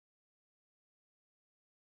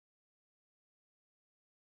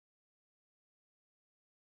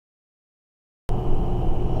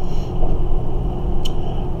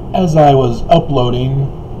As I was uploading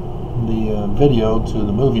the video to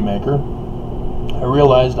the Movie Maker, I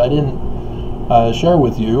realized I didn't share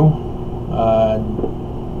with you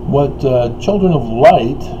what Children of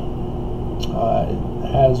Light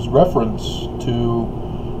has reference to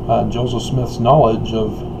Joseph Smith's knowledge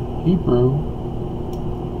of Hebrew.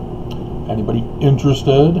 Anybody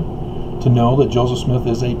interested to know that Joseph Smith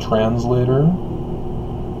is a translator?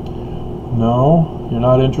 No? You're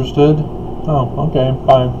not interested? Oh, okay,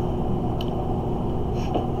 fine.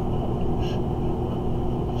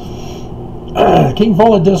 King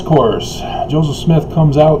Follett Discourse. Joseph Smith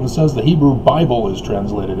comes out and says the Hebrew Bible is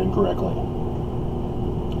translated incorrectly.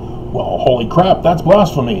 Well, holy crap, that's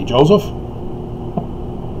blasphemy, Joseph.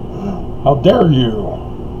 How dare you?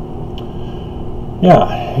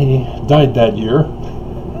 Yeah, he died that year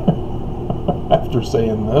after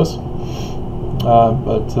saying this. Yeah,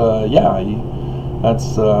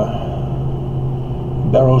 that's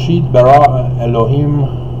Bereshit bara Elohim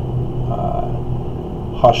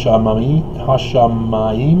Hashamayim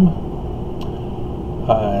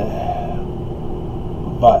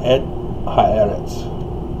Va'et Haaretz.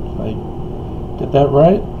 Did I get that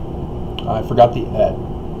right? I forgot the et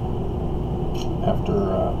after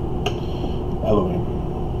Elohim.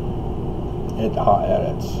 Et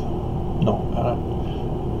Haaretz. No,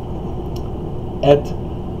 Et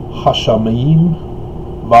Hashamayim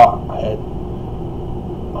Va'et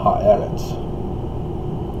Haaretz.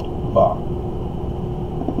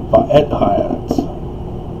 Va'et Haaretz.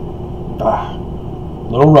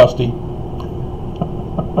 Little rusty.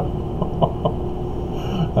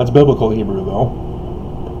 That's biblical Hebrew, though.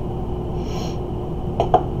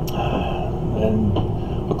 And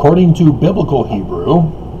according to biblical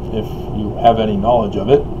Hebrew, if you have any knowledge of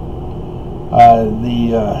it,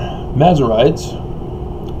 the Masoretes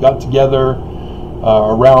got together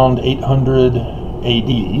around 800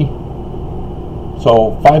 AD,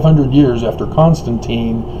 so 500 years after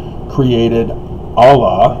Constantine created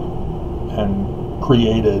Allah and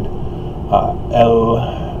created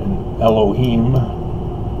Elohim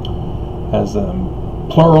as a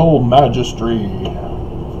plural magistry,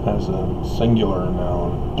 as a singular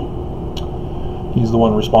noun. He's the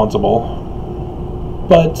one responsible.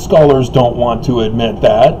 But scholars don't want to admit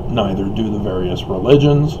that, neither do the various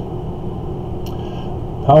religions.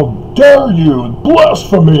 How dare you!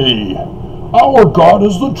 Blasphemy! Our God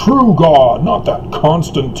is the true God, not that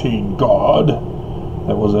Constantine God.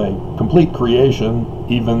 That was a complete creation,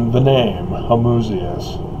 even the name,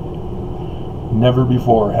 Homoousios. Never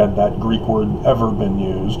before had that Greek word ever been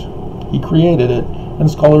used. He created it, and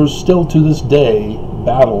scholars still to this day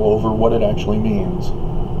battle over what it actually means.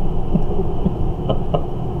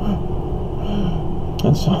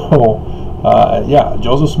 And so, yeah,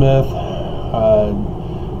 Joseph Smith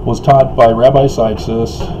was taught by Rabbi Sykes in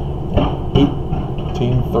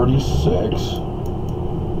 1836.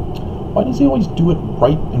 Why does he always do it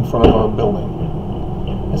right in front of our building?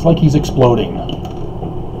 It's like he's exploding.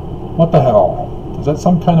 What the hell? Is that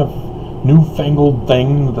some kind of newfangled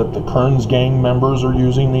thing that the Kearns gang members are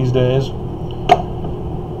using these days?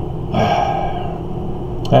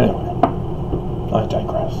 Anyway, I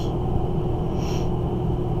digress.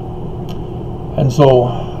 And so,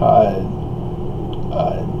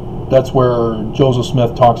 that's where Joseph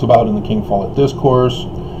Smith talks about in the King Follett Discourse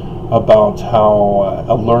about how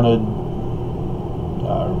a learned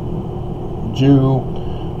Jew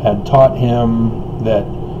had taught him that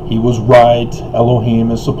he was right,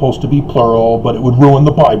 Elohim is supposed to be plural, but it would ruin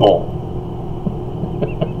the Bible.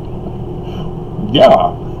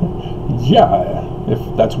 Yeah, if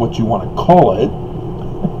that's what you want to call it.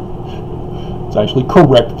 It's actually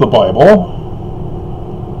correct the Bible.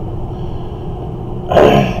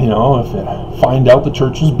 You know, if you find out the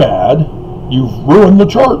church is bad, you've ruined the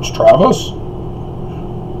church, Travis.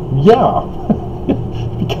 Yeah,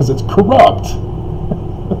 because it's corrupt.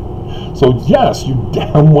 So yes, you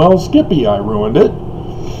damn well Skippy, I ruined it.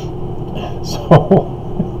 So,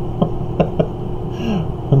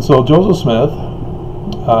 and so Joseph Smith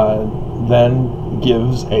then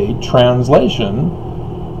gives a translation,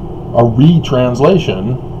 a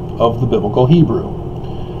retranslation of the biblical Hebrew.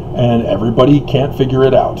 And everybody can't figure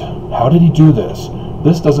it out. How did he do this?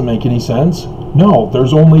 This doesn't make any sense. No,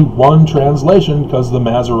 there's only one translation because the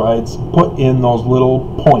Masoretes put in those little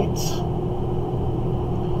points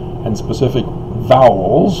and specific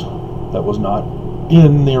vowels that was not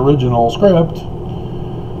in the original script.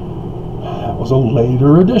 That was a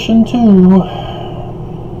later addition too.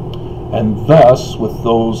 And thus, with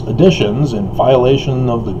those additions in violation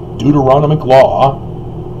of the Deuteronomic law,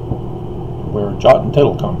 where jot and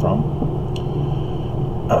tittle come from,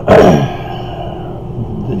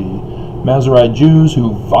 the Masoretite Jews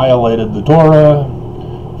who violated the Torah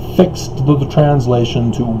fixed the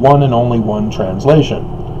translation to one and only one translation.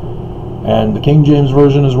 And the King James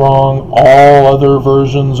Version is wrong. All other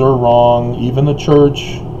versions are wrong. Even the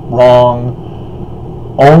church, wrong.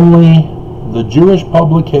 Only the Jewish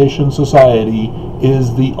Publication Society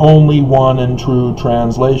is the only one and true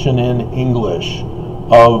translation in English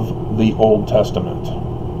of the Old Testament.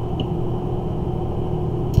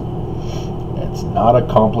 It's not a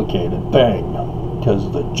complicated thing,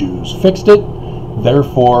 because the Jews fixed it.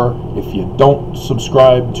 Therefore, if you don't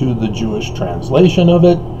subscribe to the Jewish translation of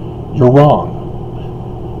it, you're wrong.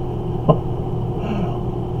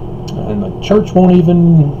 And the church won't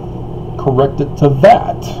even correct it to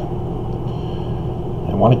that.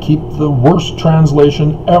 They want to keep the worst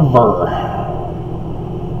translation ever.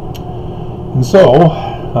 And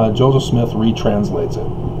so, Joseph Smith retranslates it.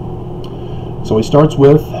 So he starts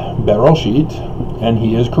with Bereshit, and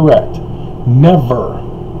he is correct. Never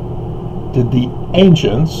did the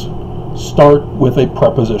ancients start with a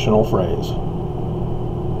prepositional phrase.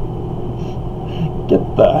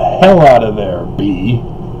 Get the hell out of there, B.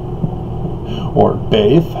 Or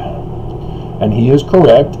Baith. And he is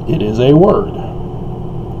correct, it is a word,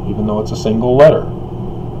 even though it's a single letter.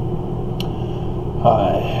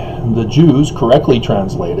 The Jews correctly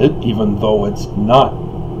translate it, even though it's not.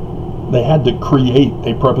 They had to create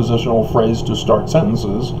a prepositional phrase to start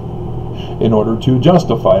sentences in order to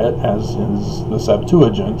justify it, as is the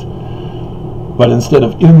Septuagint. But instead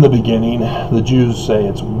of in the beginning, the Jews say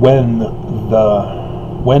it's when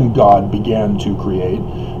God began to create.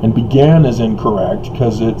 And began is incorrect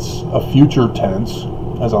because it's a future tense,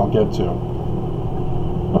 as I'll get to.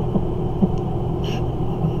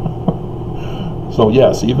 So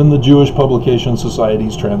yes, even the Jewish Publication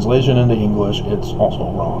Society's translation into English, it's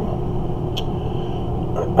also wrong.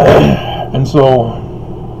 And so,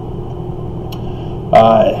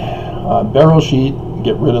 Bereshit,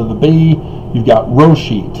 get rid of the B, you've got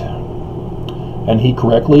Roshit. And he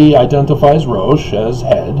correctly identifies Rosh as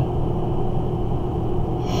head,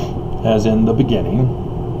 as in the beginning,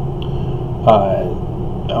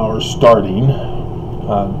 or starting.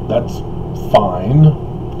 That's fine.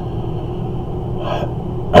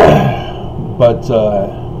 But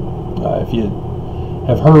if you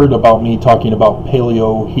have heard about me talking about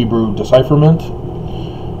Paleo-Hebrew decipherment,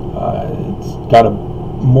 it's got a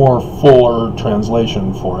more fuller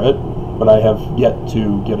translation for it, but I have yet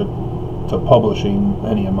to get it to publishing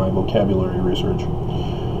any of my vocabulary research.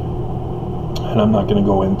 And I'm not going to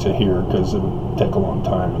go into here because it would take a long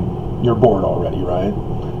time, and you're bored already, right?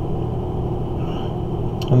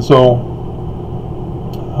 And so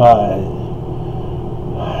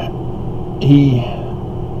he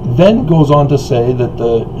then goes on to say that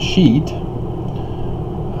the sheet,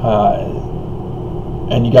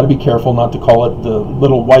 and you got to be careful not to call it the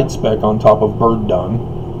little white speck on top of bird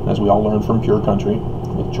dung, as we all learned from Pure Country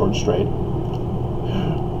with George Strait.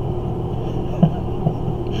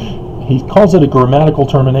 He calls it a grammatical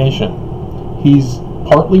termination. He's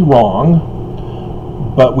partly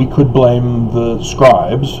wrong, but we could blame the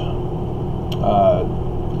scribes,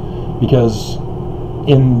 because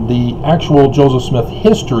in the actual Joseph Smith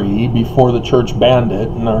history, before the church banned it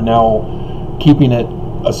and are now keeping it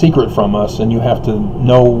a secret from us, and you have to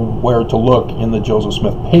know where to look in the Joseph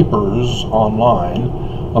Smith papers online,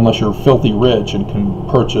 unless you're filthy rich and can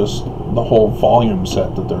purchase the whole volume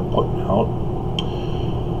set that they're putting out.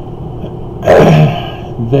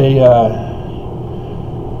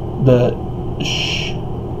 The sh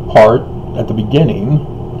part at the beginning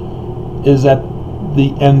is at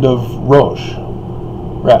the end of Rosh,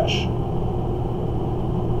 Resh.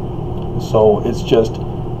 So it's just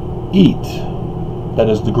eat. That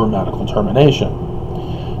is the grammatical termination.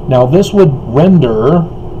 Now this would render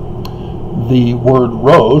the word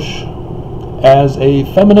Rosh as a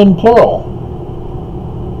feminine plural.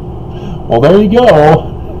 Well, there you go.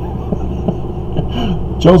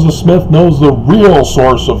 Joseph Smith knows the real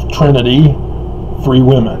source of Trinity, 3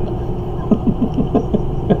 women.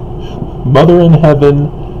 Mother in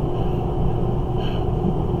heaven,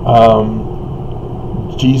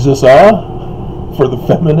 Jesus for the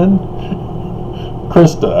feminine,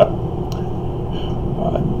 Krista,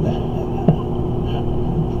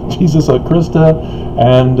 Jesus Krista,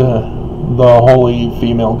 and the holy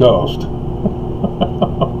female ghost,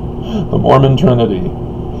 the Mormon Trinity.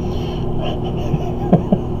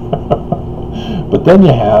 But then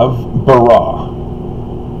you have bara.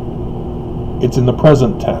 It's in the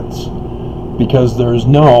present tense, because there's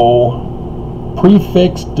no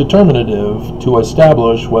prefixed determinative to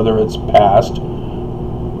establish whether it's past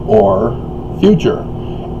or future.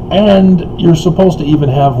 And you're supposed to even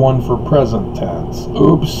have one for present tense.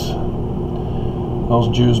 Oops. Those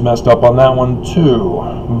Jews messed up on that one too.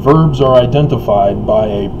 Verbs are identified by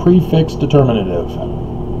a prefix determinative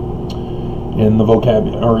in the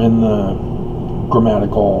vocabulary, or in the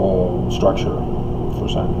grammatical structure for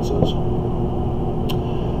sentences.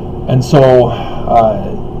 And so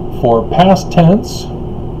for past tense,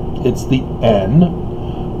 it's the N.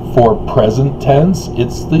 For present tense,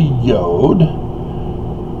 it's the yod,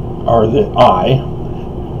 or the I.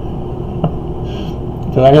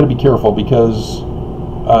 Because I got to be careful, because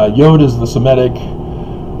yod is the Semitic,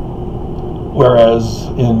 whereas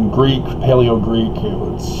in Greek, Paleo-Greek,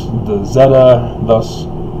 it's the zeta, thus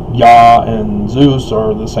Yah and Zeus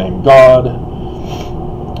are the same god,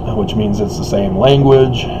 which means it's the same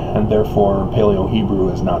language, and therefore Paleo-Hebrew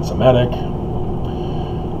is not Semitic.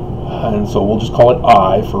 And so we'll just call it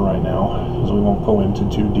I for right now, because we won't go into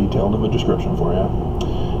too detailed of a description for you.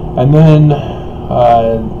 And then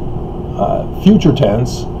future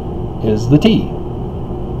tense is the T.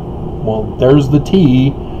 Well, there's the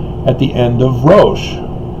T at the end of Rosh.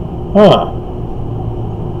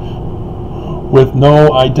 With no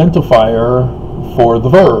identifier for the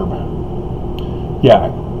verb.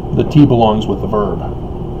 Yeah, the T belongs with the verb.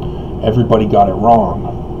 Everybody got it wrong.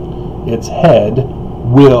 It's head,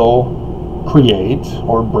 will, create,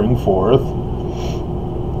 or bring forth,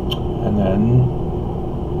 and then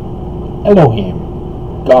Elohim,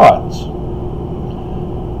 gods.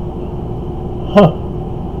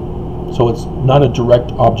 So it's not a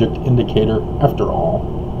direct object indicator after all.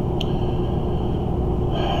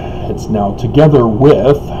 It's now together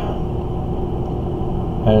with,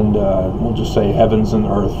 and we'll just say heavens and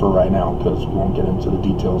earth for right now, because we won't get into the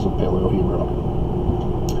details of Paleo-Hebrew.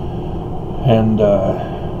 And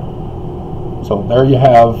so there you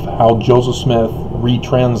have how Joseph Smith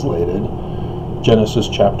retranslated Genesis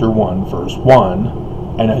chapter 1, verse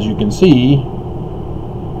 1. And as you can see,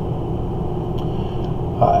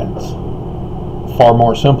 it's far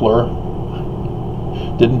more simpler.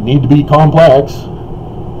 Didn't need to be complex.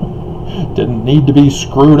 Didn't need to be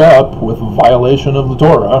screwed up with violation of the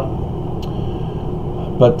Torah.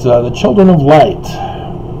 But the children of light.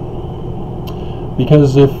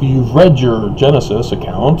 Because if you've read your Genesis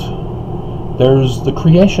account, there's the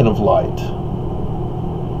creation of light.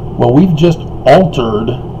 Well, we've just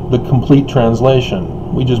altered the complete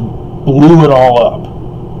translation. We just blew it all up.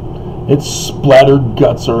 It's splattered,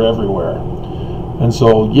 guts are everywhere. And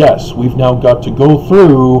so, yes, we've now got to go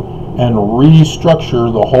through and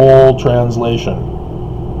restructure the whole translation.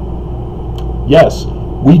 Yes,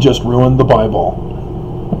 we just ruined the Bible.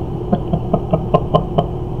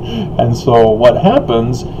 And so what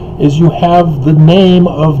happens is you have the name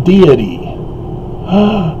of deity.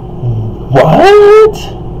 What?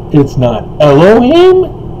 It's not Elohim?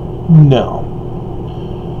 No.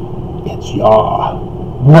 It's Yah.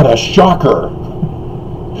 What a shocker.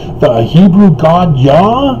 The Hebrew god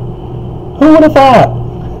Yah? Who would have thought?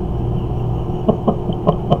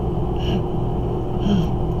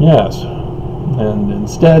 Yes. And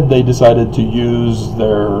instead they decided to use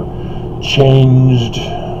their changed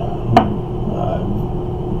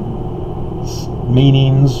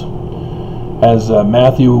meanings, as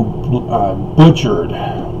Matthew butchered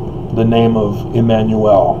the name of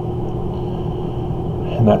Emmanuel.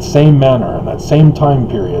 In that same manner, in that same time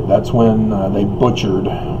period, that's when they butchered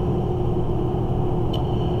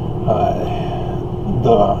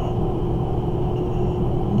the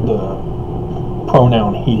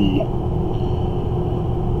pronoun he,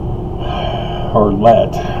 or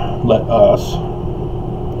let us.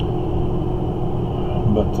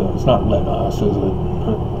 But it's not let us, is it?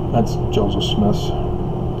 That's Joseph Smith's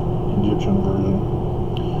Egyptian version.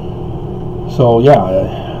 So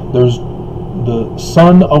yeah, there's the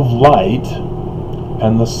son of light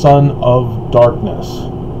and the son of darkness,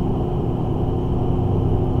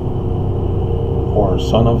 or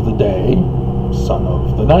son of the day, son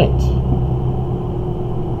of the night.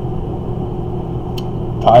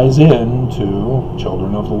 Ties into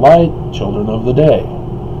children of the light, children of the day.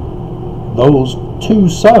 Those two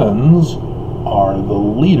sons are the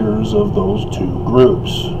leaders of those two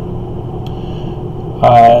groups.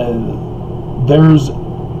 There's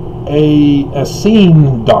a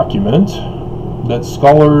Essene document that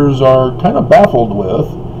scholars are kind of baffled with.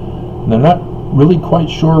 They're not really quite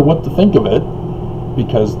sure what to think of it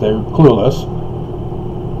because they're clueless.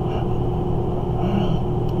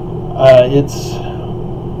 It's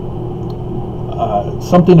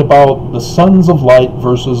something about the sons of light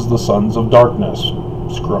versus the sons of darkness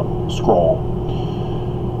scroll.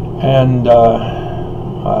 And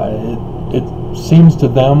seems to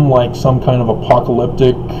them like some kind of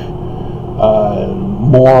apocalyptic,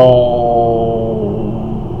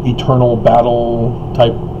 moral, eternal battle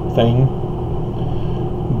type thing.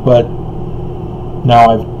 But now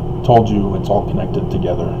I've told you it's all connected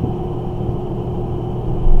together.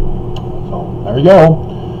 So there you go.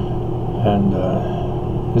 And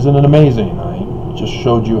isn't it amazing? I just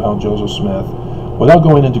showed you how Joseph Smith, without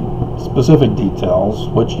going into specific details,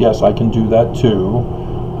 which yes, I can do that too.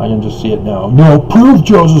 I can just see it now. No, prove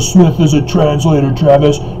Joseph Smith is a translator,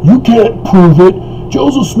 Travis. You can't prove it.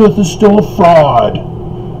 Joseph Smith is still a fraud.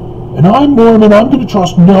 And I'm Mormon. I'm going to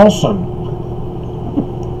trust Nelson.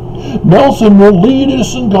 Nelson will lead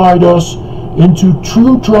us and guide us into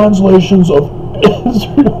true translations of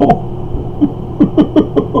Israel.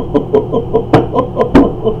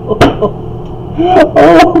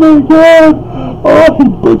 Oh my God! Oh, he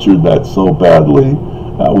butchered that so badly.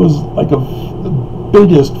 That was like the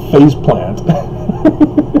biggest faceplant.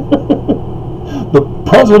 The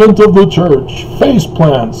president of the church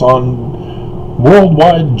faceplants on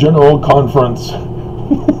Worldwide General Conference.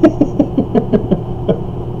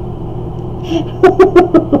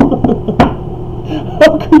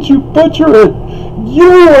 How could you butcher it?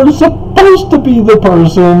 You are supposed to be the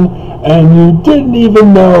person, and you didn't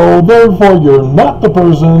even know, therefore you're not the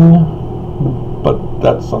person. But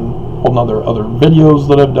that's some whole nother other videos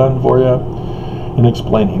that I've done for you in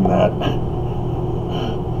explaining that.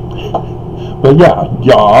 But yeah,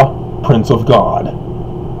 Yah, Prince of God.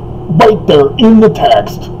 Right there in the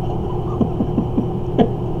text.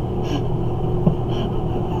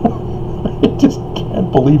 I just can't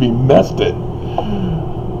believe he messed it.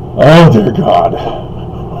 Oh dear God.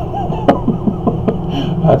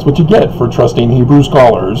 That's what you get for trusting Hebrew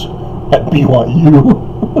scholars at BYU.